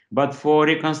operator. But for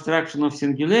reconstruction of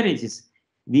singularities,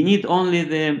 we need only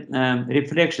the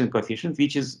reflection coefficient,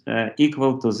 which is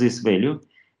equal to this value.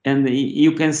 And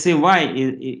you can see why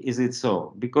is it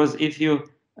so. Because if you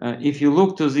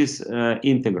look to this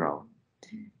integral,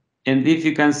 and if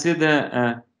you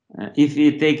consider, if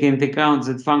we take into account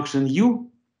that function u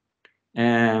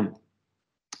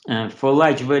for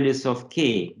large values of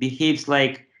k behaves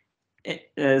like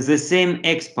the same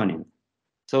exponent.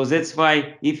 So that's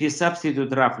why if you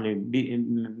substitute roughly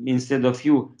instead of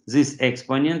u this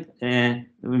exponent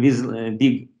with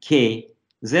big K,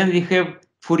 then we have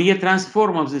Fourier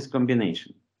transform of this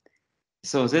combination.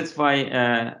 So that's why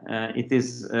it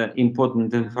is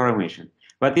important information.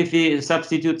 But if we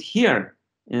substitute here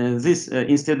this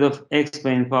instead of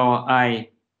exponent power I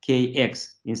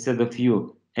kx instead of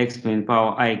u exponent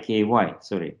power I ky,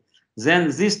 sorry.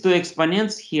 Then these two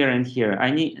exponents here and here,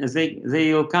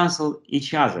 they will cancel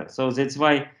each other. So that's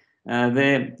why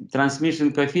the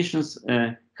transmission coefficients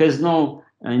has no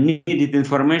needed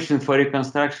information for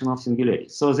reconstruction of singularity.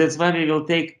 So that's why we will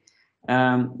take,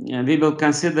 we will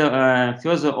consider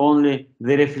further only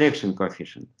the reflection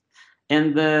coefficient.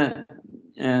 And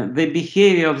the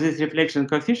behavior of this reflection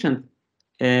coefficient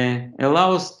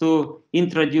allows to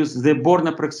introduce the Born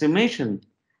approximation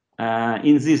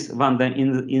in this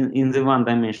in the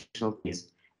one-dimensional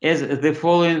case as the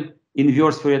following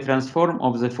inverse Fourier transform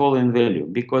of the following value,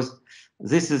 because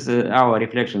this is our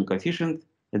reflection coefficient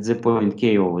at the point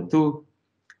k over 2,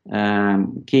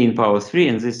 k in power 3,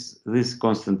 and this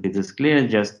constant is clear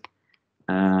just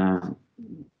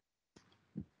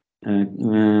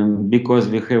because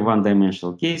we have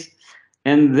one-dimensional case,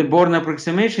 and the Born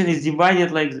approximation is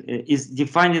defined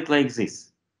like this.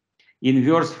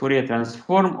 Inverse Fourier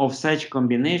transform of such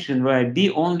combination where B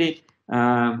only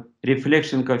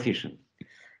reflection coefficient.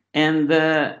 And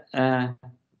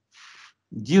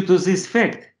due to this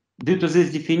fact, due to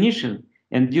this definition,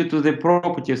 and due to the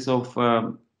properties of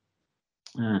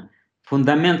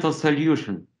fundamental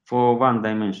solution for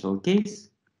one-dimensional case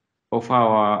of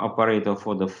our operator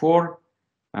for the 4,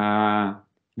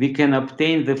 we can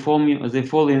obtain the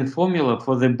following formula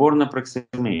for the Born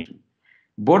approximation.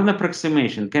 Born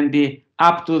approximation can be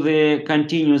up to the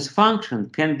continuous function,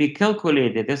 can be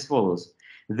calculated as follows.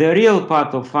 The real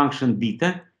part of function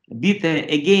beta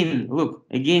again, look,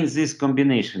 again this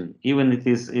combination, even it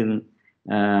is in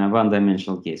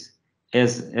one-dimensional case,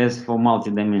 as for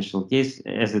multi-dimensional case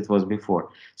as it was before.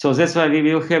 So that's why we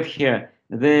will have here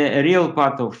the real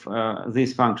part of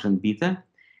this function beta,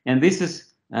 and this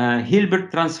is Hilbert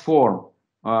transform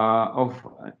of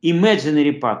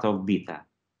imaginary part of beta.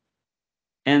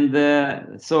 And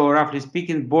so, roughly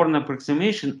speaking, Born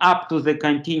approximation up to the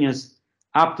continuous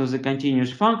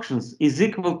functions is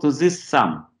equal to this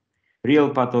sum, real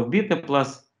part of beta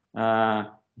plus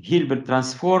Hilbert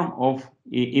transform of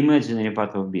imaginary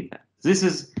part of beta. This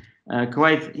is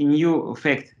quite a new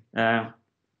fact.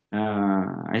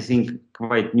 I think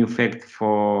quite new fact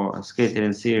for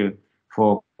scattering theory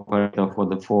for operator for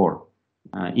the 4,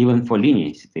 even for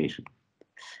linear situation.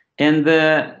 And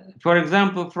for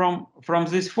example, from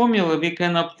this formula, we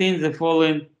can obtain the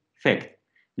following fact.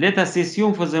 Let us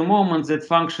assume for the moment that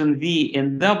function v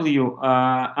and w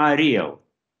are real.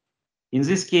 In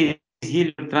this case,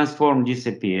 Hilbert transform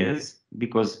disappears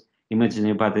because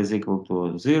imaginary part is equal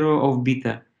to 0 of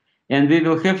beta. And we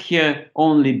will have here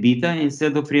only beta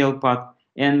instead of real part.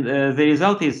 And the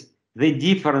result is the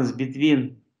difference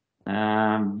between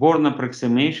Born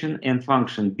approximation and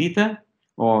function beta,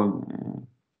 or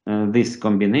this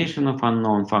combination of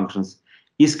unknown functions,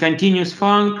 is continuous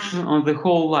function on the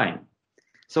whole line.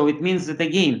 So it means that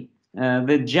again,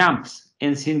 the jumps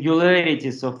and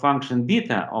singularities of function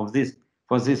beta of this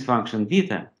for this function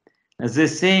beta is the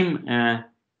same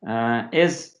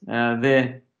as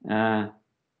the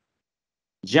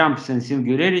jumps and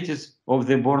singularities of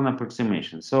the Born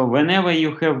approximation. So whenever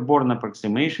you have Born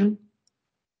approximation,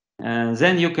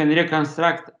 then you can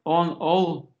reconstruct on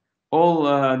all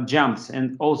jumps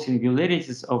and all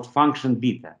singularities of function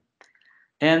beta.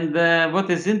 And what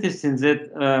is interesting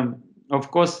that, of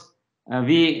course,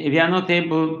 we are not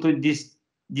able to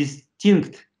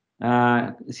distinct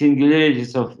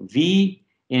singularities of V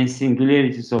and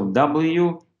singularities of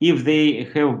W if they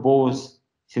have both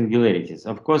singularities.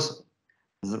 Of course,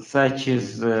 such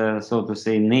is, so to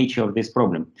say, nature of this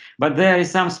problem. But there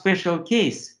is some special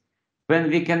case when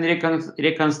we can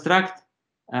reconstruct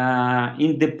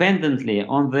independently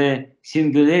on the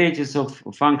singularities of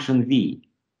function V.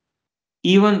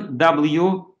 Even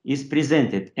W is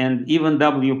presented, and even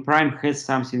W prime has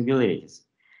some singularities.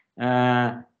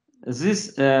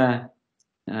 This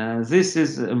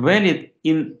is valid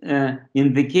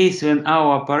in the case when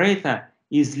our operator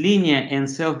is linear and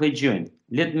self-adjoint.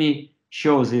 Let me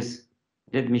show this.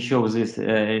 Let me show this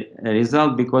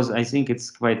result because I think it's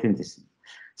quite interesting.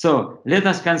 So let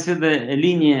us consider a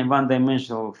linear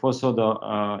one-dimensional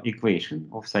fourth-order equation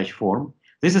of such form.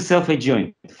 This is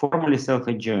self-adjoint, formally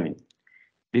self-adjoint,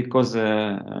 because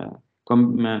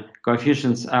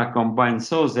coefficients are combined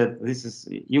so that this is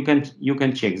you can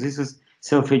check. This is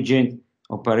self-adjoint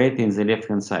operator in the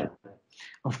left-hand side.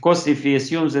 Of course, if we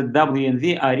assume that W and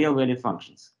V are real value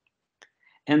functions.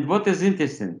 And what is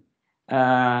interesting,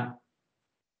 then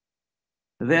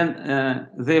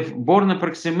the Born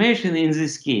approximation in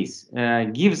this case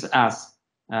gives us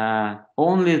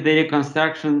only the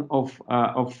reconstruction of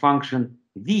function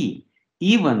V.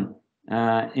 Even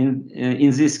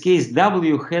in this case,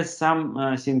 W has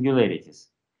some singularities.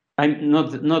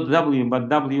 Not W, but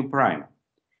W prime.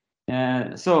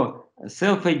 So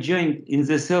self-adjoint in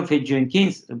the self-adjoint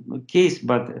case,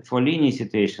 but for linear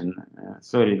situation,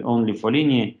 sorry, only for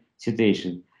linear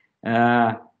situation,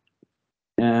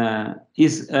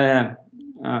 is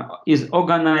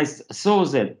organized so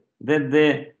that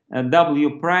the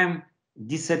W prime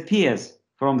disappears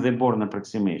from the Born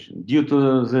approximation due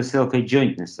to the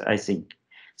self-adjointness, I think.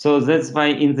 So that's why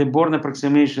in the Born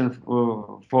approximation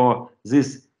for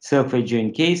this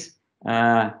self-adjoint case,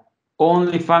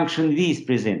 only function V is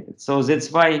presented. So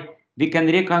that's why we can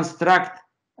reconstruct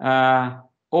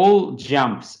all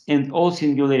jumps and all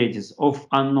singularities of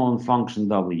unknown function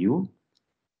W.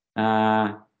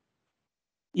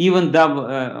 Even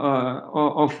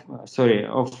of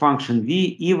function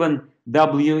V, even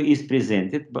W is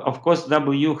presented, but of course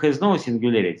W has no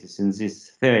singularities in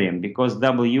this theorem because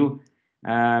W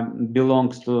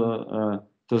belongs to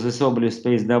the Sobolev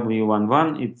space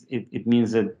W11. It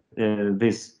means that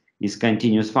this is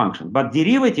continuous function. But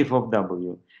derivative of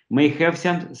W may have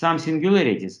some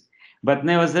singularities, but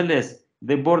nevertheless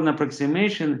the Born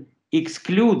approximation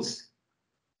excludes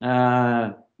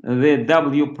the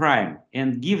W prime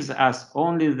and gives us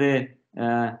only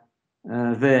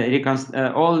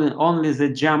only the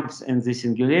jumps and the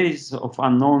singularities of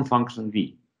unknown function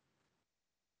V.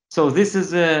 So this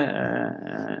is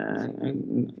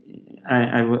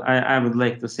I would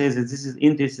like to say that this is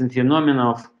interesting phenomenon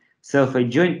of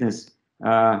self-adjointness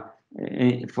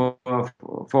for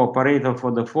operator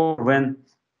for the form when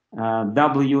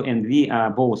W and V are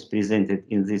both presented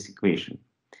in this equation.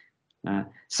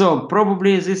 So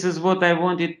probably this is what I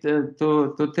wanted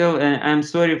to tell. I'm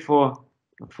sorry for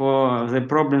the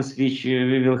problems which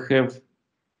we will have,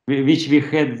 which we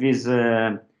had with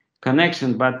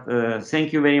connection. But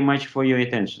thank you very much for your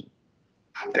attention.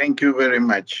 Thank you very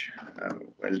much,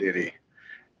 Valeriy,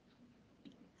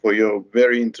 for your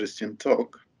very interesting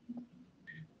talk.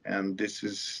 And this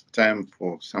is time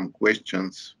for some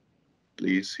questions.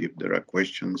 Please, if there are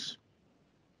questions.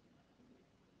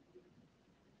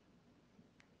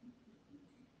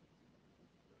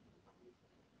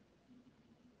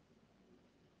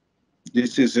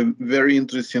 This is a very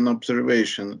interesting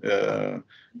observation,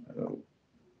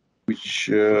 which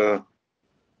you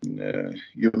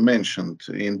mentioned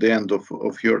in the end of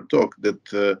your talk,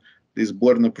 that this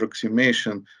Born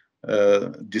approximation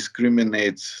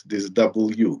discriminates this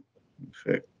W, in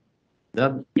fact.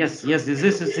 Yes,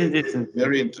 this is interesting.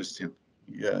 Very interesting.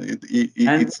 Yeah,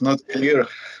 it's not clear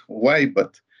why,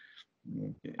 but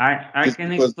I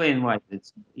can explain why.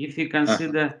 If you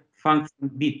consider function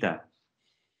beta,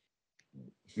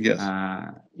 yes,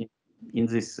 in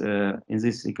this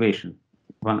equation,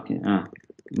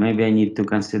 maybe I need to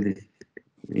consider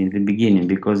in the beginning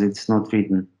because it's not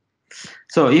written.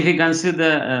 So if you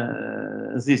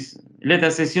consider this, let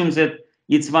us assume that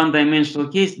it's one-dimensional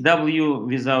case, W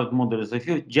without modulus of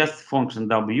U, just function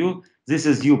W. This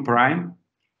is U prime,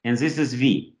 and this is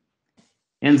V.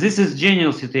 And this is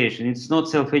general situation. It's not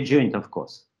self-adjoint, of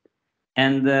course.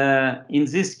 And in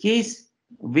this case,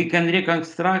 we can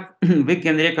reconstruct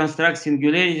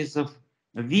singularities of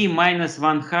v minus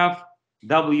 1/2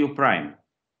 w prime.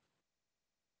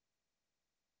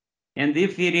 And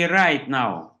if we rewrite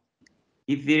now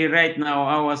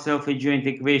our self-adjoint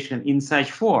equation in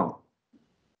such form,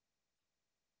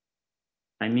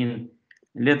 I mean,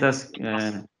 let us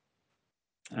just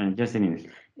a minute.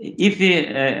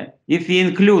 If we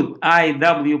include I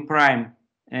w prime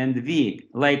and v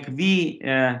like v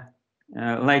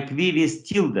with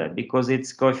tilde, because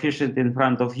it's coefficient in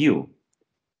front of u,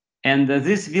 and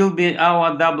this will be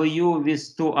our w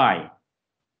with 2i.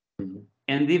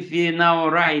 And if we now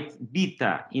write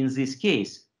beta in this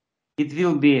case, it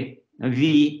will be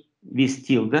v with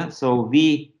tilde, so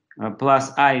v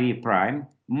plus iv prime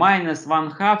minus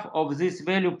 1/2 of this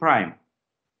value prime.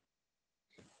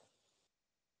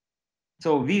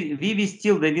 So v with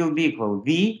tilde will be equal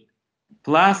v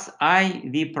plus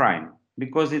iv prime,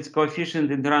 because it's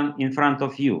coefficient in front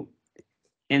of u.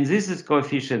 And this is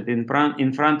coefficient in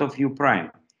front of u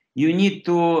prime. You need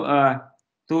to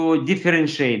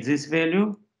differentiate this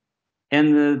value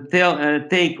and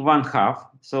take 1/2,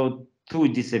 so 2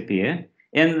 disappear,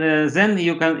 and then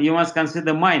you must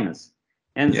consider minus,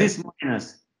 and yes, this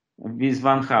minus with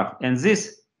 1/2, and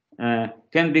this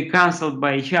can be cancelled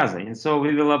by each other, and so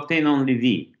we will obtain only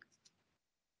v.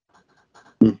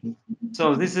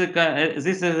 So this is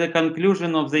the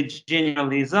conclusion of the general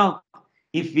result.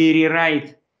 If we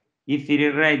rewrite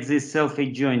this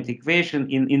self-adjoint equation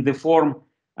in the form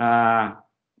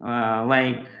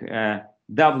like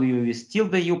w with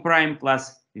tilde u prime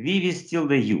plus v with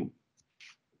tilde u.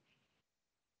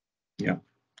 Yeah,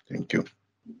 thank you.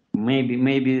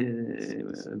 Maybe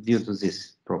due to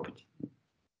this property.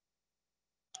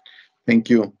 Thank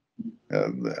you.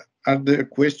 Are there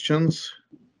questions?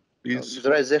 Please.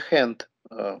 Raise a hand,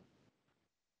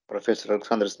 Professor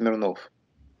Alexander Smirnov.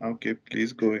 Okay,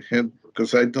 please go ahead,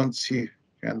 because I don't see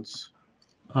hands.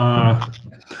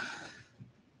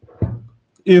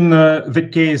 In the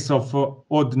case of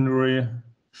ordinary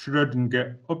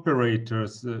Schrödinger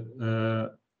operators,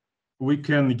 we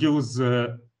can use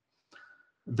the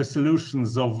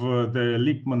solutions of the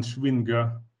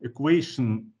Lippmann-Schwinger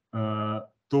equation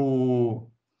to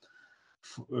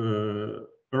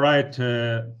write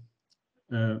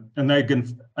an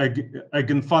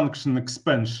eigenfunction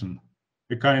expansion,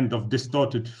 a kind of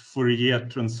distorted Fourier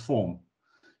transform.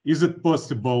 Is it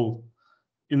possible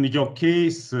in your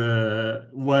case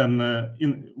when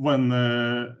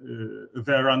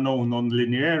there are no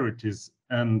nonlinearities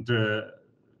and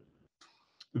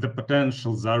the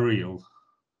potentials are real?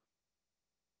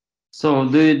 So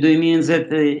do you mean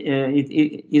that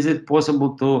is it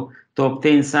possible to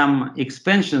obtain some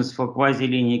expansions for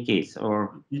quasi-linear case,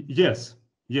 or? Yes.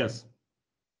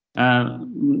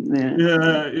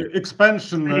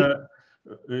 Expansion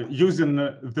using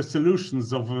the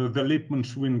solutions of the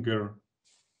Lippmann-Schwinger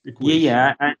equation.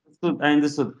 Yeah, I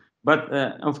understood. But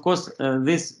of course,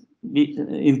 this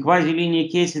in quasi-linear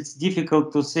case, it's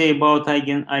difficult to say about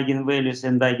eigenvalues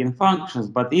and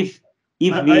eigenfunctions. But if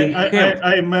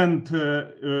I meant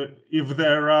if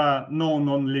there are no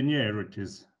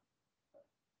nonlinearities.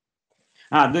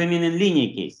 Do you mean in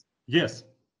linear case? Yes.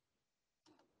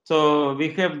 So we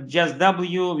have just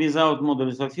w without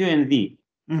modulus of u and v.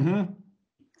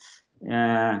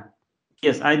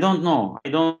 Yes, I don't know.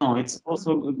 It's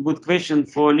also a good question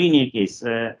for linear case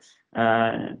to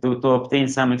obtain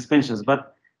some expansions.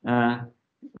 But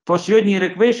for Schrödinger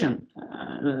equation,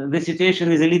 the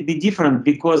situation is a little bit different,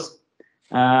 because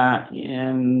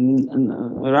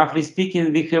roughly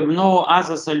speaking, we have no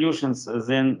other solutions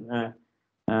than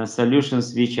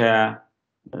solutions which are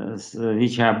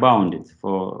bounded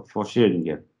for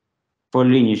Schrödinger, for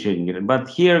linear Schrödinger. But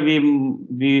here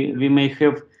we may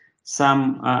have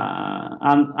some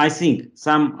I think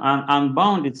some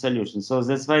unbounded solutions. So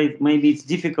that's why maybe it's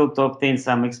difficult to obtain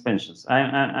some expansions.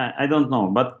 I don't know,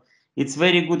 but it's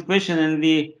very good question, and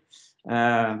we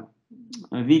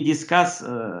discuss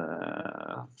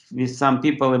with some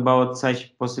people about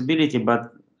such possibility,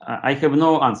 but I have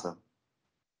no answer.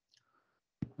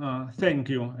 Thank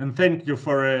you, and thank you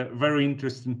for a very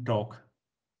interesting talk.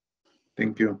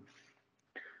 Thank you.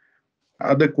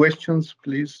 Other questions,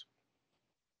 please?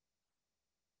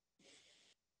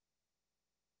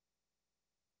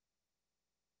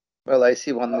 Well, I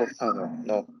see one more.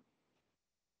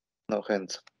 No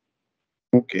hands.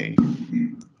 Okay.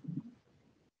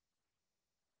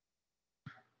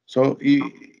 So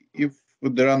if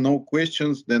there are no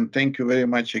questions, then thank you very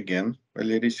much again,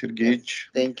 Valeriy Sergeyevich.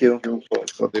 Thank you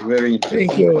for the very interesting.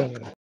 Thank you.